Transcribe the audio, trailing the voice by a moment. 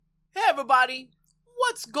everybody,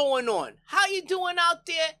 what's going on? How you doing out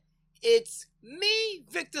there? It's me,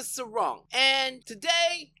 Victor Sarong, and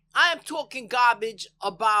today I am talking garbage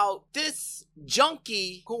about this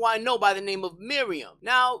junkie who I know by the name of Miriam.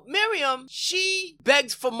 Now, Miriam, she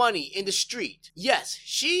begs for money in the street. Yes,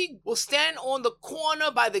 she will stand on the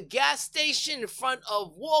corner by the gas station in front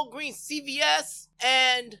of Walgreens, CVS,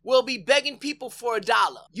 and will be begging people for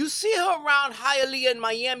 $1. You see her around Hialeah in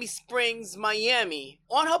Miami Springs, Miami,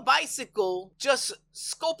 on her bicycle, just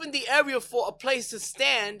scoping the area for a place to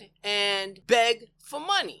stand and beg for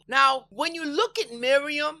money. Now, when you look at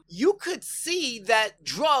Miriam, you could see that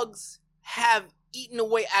drugs have eaten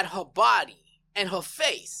away at her body and her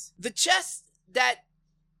face. The chest that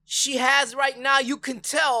she has right now, you can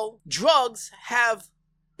tell drugs have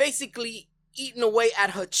basically eaten away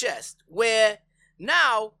at her chest, where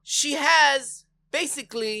now she has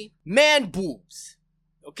basically man boobs.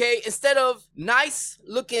 Okay, instead of nice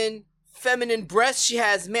looking feminine breasts, she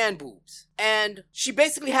has man boobs. And she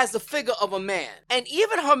basically has the figure of a man. And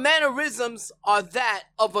even her mannerisms are that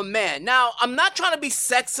of a man. Now, I'm not trying to be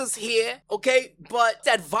sexist here, okay? But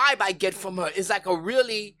that vibe I get from her is like a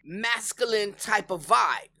really masculine type of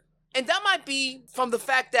vibe. And that might be from the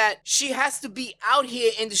fact that she has to be out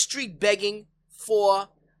here in the street begging for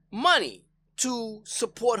money to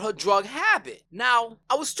support her drug habit. Now,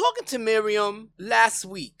 I was talking to Miriam last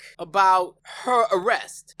week about her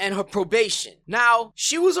arrest and her probation. Now,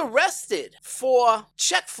 she was arrested for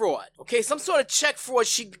check fraud, okay? Some sort of check fraud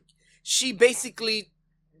she basically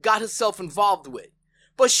got herself involved with.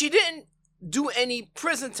 But she didn't do any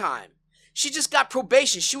prison time. She just got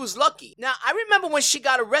probation. She was lucky. Now, I remember when she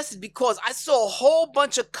got arrested because I saw a whole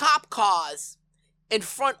bunch of cop cars in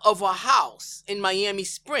front of her house in Miami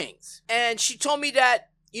Springs. And she told me that,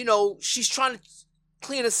 you know, she's trying to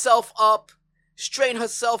clean herself up, straighten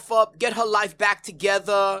herself up, get her life back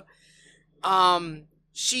together.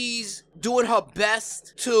 She's doing her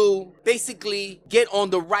best to basically get on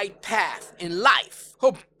the right path in life.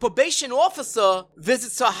 Her probation officer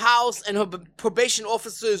visits her house, and her probation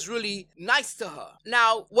officer is really nice to her.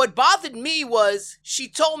 Now, what bothered me was she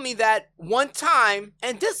told me that one time,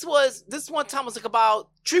 and this one time was like about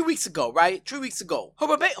 3 weeks ago, right? 3 weeks ago.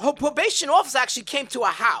 Her probation officer actually came to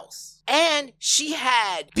her house, and she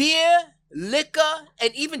had beer, liquor,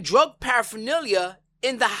 and even drug paraphernalia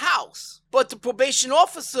in the house. But the probation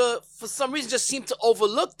officer, for some reason, just seemed to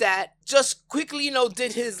overlook that, just quickly,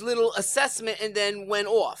 did his little assessment and then went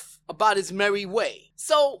off about his merry way.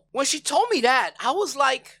 So when she told me that, I was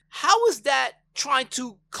like, how is that trying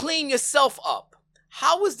to clean yourself up?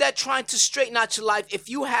 How is that trying to straighten out your life if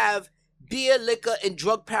you have beer, liquor, and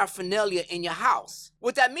drug paraphernalia in your house?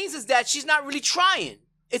 What that means is that she's not really trying.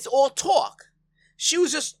 It's all talk. She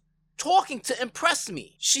was just talking to impress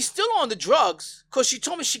me. She's still on the drugs because she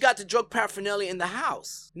told me she got the drug paraphernalia in the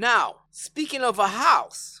house. Now, speaking of her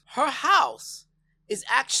house is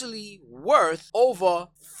actually worth over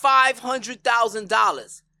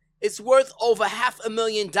 $500,000. It's worth over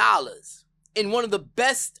 $500,000 in one of the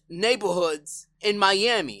best neighborhoods in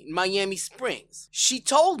Miami Springs. She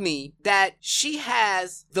told me that she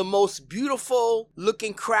has the most beautiful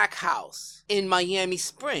looking crack house in Miami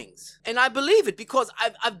Springs. And I believe it because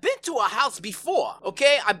I've been to a house before,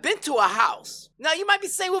 okay? I've been to a house. Now you might be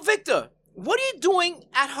saying, well, Victor, what are you doing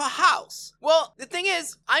at her house? Well, the thing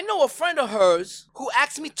is, I know a friend of hers who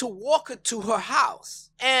asked me to walk her to her house.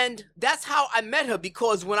 And that's how I met her,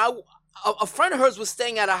 because when a friend of hers was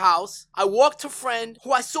staying at a house. I walked her friend,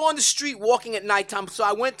 who I saw on the street walking at nighttime. So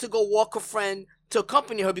I went to go walk her friend to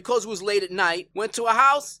accompany her because it was late at night. Went to her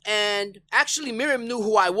house, and actually Miriam knew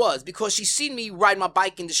who I was because she seen me ride my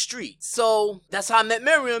bike in the street. So that's how I met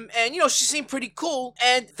Miriam, and she seemed pretty cool.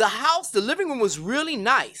 And the living room was really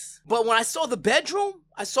nice. But when I saw her bedroom,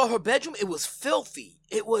 it was filthy.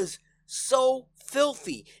 It was so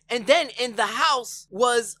filthy. And then in the house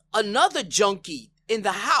was another junkie in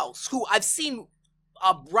the house who I've seen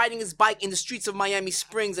riding his bike in the streets of Miami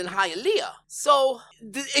Springs and Hialeah. So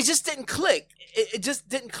it just didn't click. It just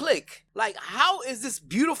didn't click. Like, how is this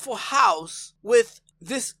beautiful house with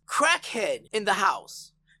this crackhead in the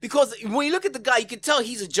house? Because when you look at the guy, you can tell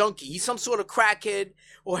he's a junkie. He's some sort of crackhead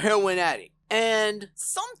or heroin addict. And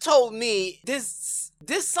some told me there's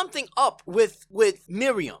something up with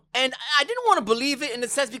Miriam. And I didn't want to believe it in a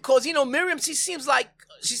sense because, Miriam, she seemed like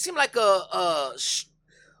a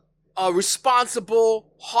a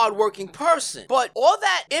responsible, hardworking person. But all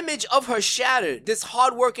that image of her shattered. This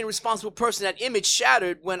hardworking, responsible person, that image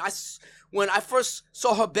shattered when I first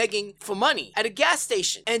saw her begging for money at a gas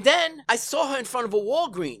station. And then I saw her in front of a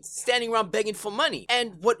Walgreens, standing around begging for money.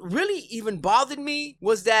 And what really even bothered me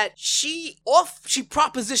was that she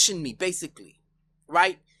propositioned me, basically,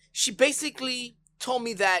 right? She basically told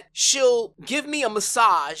me that she'll give me a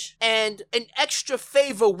massage and an extra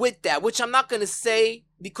favor with that, which I'm not going to say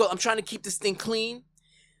because I'm trying to keep this thing clean.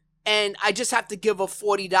 And I just have to give her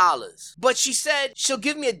 $40. But she said she'll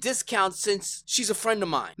give me a discount since she's a friend of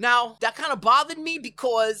mine. Now, that kind of bothered me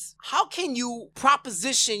because how can you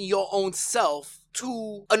proposition your own self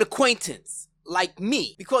to an acquaintance like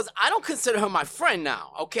me? Because I don't consider her my friend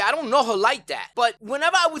now, okay? I don't know her like that. But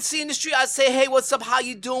whenever I would see her in the street, I'd say, hey, what's up? How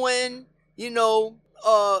you doing? You know,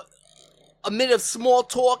 a minute of small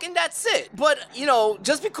talk, and that's it. But, you know,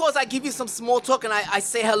 just because I give you some small talk and I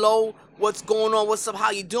say hello, what's going on, what's up, how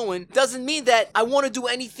you doing, doesn't mean that I want to do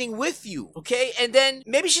anything with you, okay? And then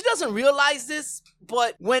maybe she doesn't realize this,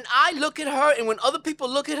 but when I look at her and when other people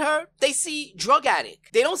look at her, they see drug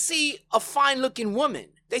addict. They don't see a fine-looking woman.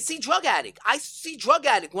 They see drug addict. I see drug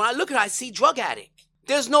addict. When I look at her, I see drug addict.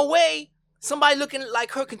 There's no way somebody looking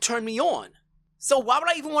like her can turn me on. So why would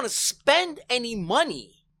I even want to spend any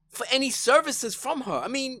money for any services from her? I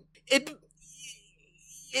mean,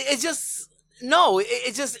 it's just, no,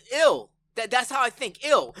 it's just ill. That's how I think,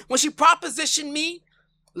 ill. When she propositioned me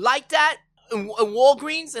like that in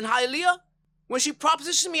Walgreens in Hialeah, when she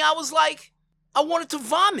propositioned me, I was like, I wanted to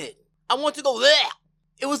vomit. I wanted to go, bleh.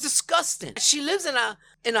 It was disgusting. She lives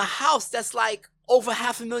in a house that's like over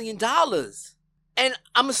 $500,000. And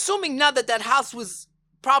I'm assuming now that house was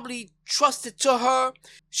probably trusted to her.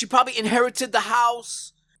 She probably inherited the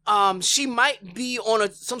house. She might be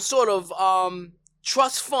on some sort of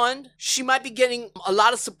trust fund. She might be getting a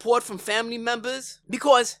lot of support from family members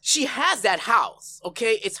because she has that house,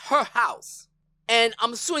 okay? It's her house. And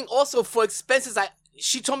I'm assuming also for expenses,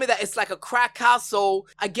 she told me that it's like a crack house, so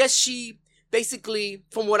I guess she basically,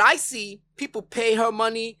 from what I see, people pay her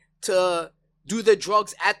money to do their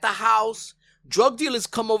drugs at the house. Drug dealers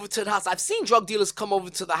come over to the house. I've seen drug dealers come over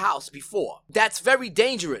to the house before. That's very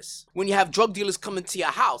dangerous when you have drug dealers come into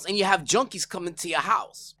your house and you have junkies come into your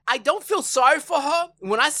house. I don't feel sorry for her.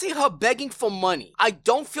 When I see her begging for money, I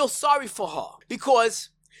don't feel sorry for her because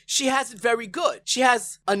she has it very good. She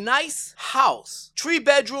has a nice house, 3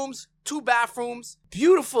 bedrooms, 2 bathrooms,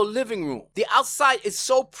 beautiful living room. The outside is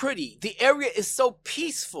so pretty. The area is so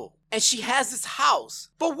peaceful. And she has this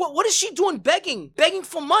house. But what is she doing begging? Begging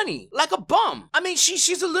for money. Like a bum. I mean,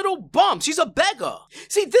 she's a little bum. She's a beggar.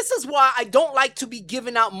 See, this is why I don't like to be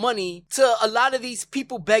giving out money to a lot of these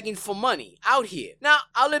people begging for money out here. Now,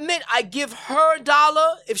 I'll admit, I give her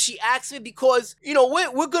 $1 if she asks me because, you know,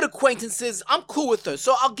 we're good acquaintances. I'm cool with her,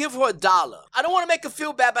 so I'll give her $1. I don't want to make her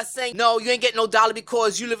feel bad by saying, no, you ain't getting no $1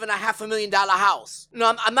 because you live in a $500,000 house.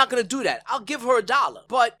 No, I'm not going to do that. I'll give her $1.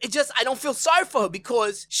 But I don't feel sorry for her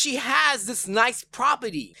because she has this nice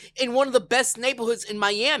property in one of the best neighborhoods in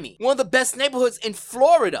Miami, one of the best neighborhoods in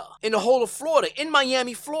Florida, in the whole of Florida, in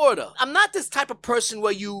Miami, Florida. I'm not this type of person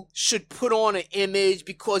where you should put on an image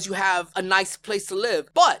because you have a nice place to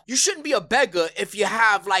live, but you shouldn't be a beggar if you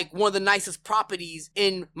have like one of the nicest properties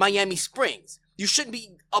in Miami Springs. You shouldn't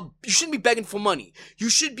be begging for money. You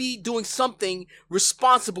should be doing something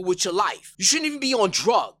responsible with your life. You shouldn't even be on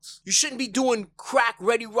drugs. You shouldn't be doing crack,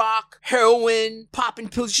 ready rock, heroin, popping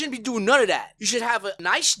pills. You shouldn't be doing none of that. You should have a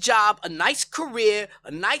nice job, a nice career, a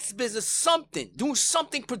nice business, something. Doing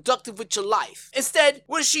something productive with your life. Instead,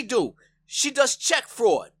 what does she do? She does check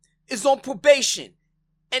fraud, is on probation,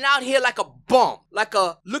 and out here like a bum,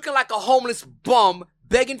 looking like a homeless bum,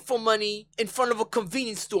 begging for money in front of a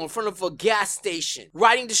convenience store, in front of a gas station,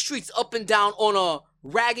 riding the streets up and down on a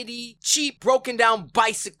raggedy, cheap, broken down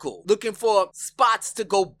bicycle, looking for spots to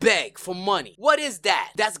go beg for money. What is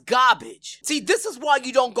that? That's garbage. See, this is why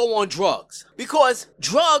you don't go on drugs. Because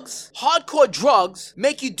drugs, hardcore drugs,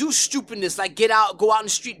 make you do stupidness like go out in the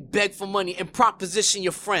street, beg for money, and proposition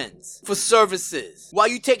your friends for services. While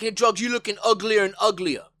you taking the drugs, you looking uglier and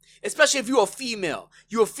uglier. Especially if you're a female.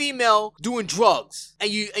 You're a female doing drugs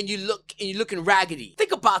and you're looking raggedy.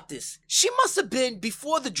 Think about this. She must have been,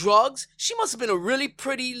 before the drugs, she must have been a really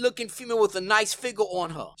pretty looking female with a nice figure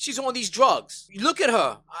on her. She's on these drugs. You look at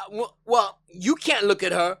her. Well, you can't look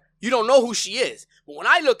at her. You don't know who she is. But when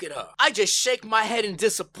I look at her, I just shake my head in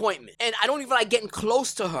disappointment. And I don't even like getting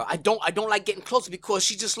close to her. I don't like getting close because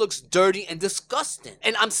she just looks dirty and disgusting.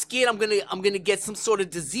 And I'm scared I'm gonna get some sort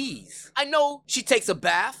of disease. I know she takes a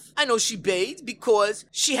bath. I know she bathes because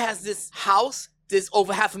she has this house this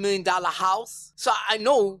over $500,000 house. So I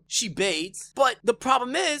know she bathes. But the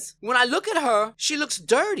problem is, when I look at her, she looks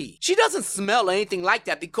dirty. She doesn't smell or anything like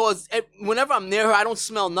that because whenever I'm near her, I don't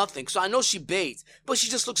smell nothing. So I know she bathes, but she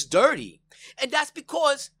just looks dirty. And that's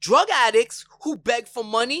because drug addicts who beg for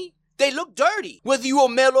money, they look dirty. Whether you're a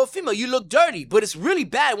male or a female, you look dirty. But it's really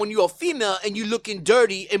bad when you're a female and you looking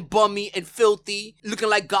dirty and bummy and filthy, looking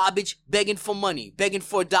like garbage, begging for money, begging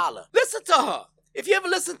for $1. Listen to her. If you ever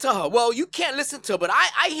listen to her, well, you can't listen to her, but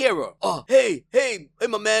I hear her. Hey,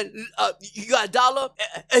 my man, you got $1?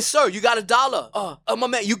 Hey, sir, you got $1? My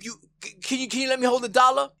man, can you let me hold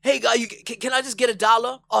 $1? Hey, guy, can I just get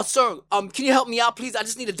 $1? Sir, can you help me out, please? I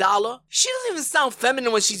just need $1. She doesn't even sound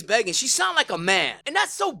feminine when she's begging. She sounds like a man, and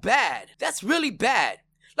that's so bad. That's really bad.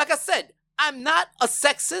 Like I said, I'm not a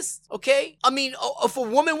sexist, okay? I mean, if a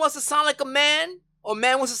woman wants to sound like a man, or a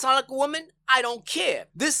man wants to sound like a woman, I don't care.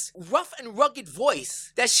 This rough and rugged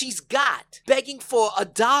voice that she's got, begging for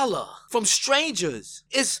 $1 from strangers,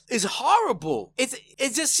 is horrible. It's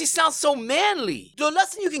just, she sounds so manly. The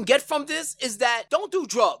lesson you can get from this is that don't do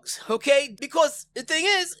drugs, okay? Because the thing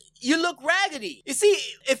is, you look raggedy. You see,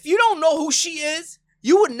 if you don't know who she is,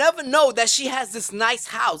 you would never know that she has this nice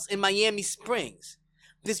house in Miami Springs.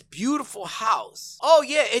 This beautiful house. Oh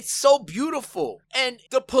yeah, it's so beautiful. And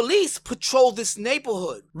the police patrol this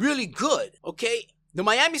neighborhood really good, okay? The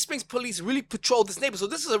Miami Springs police really patrol this neighborhood. So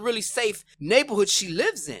this is a really safe neighborhood she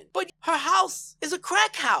lives in. But her house is a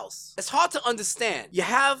crack house. It's hard to understand. You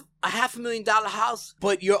have a $500,000 house,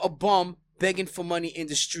 but you're a bum begging for money in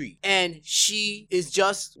the street. And she is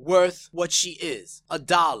just worth what she is,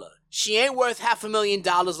 $1. She ain't worth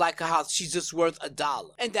 $500,000 like her house. She's just worth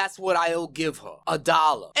 $1. And that's what I'll give her,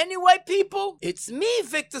 $1. Anyway, people, it's me,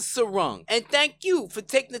 Victor Sarung. And thank you for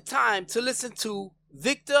taking the time to listen to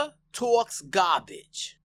Victor Talks Garbage.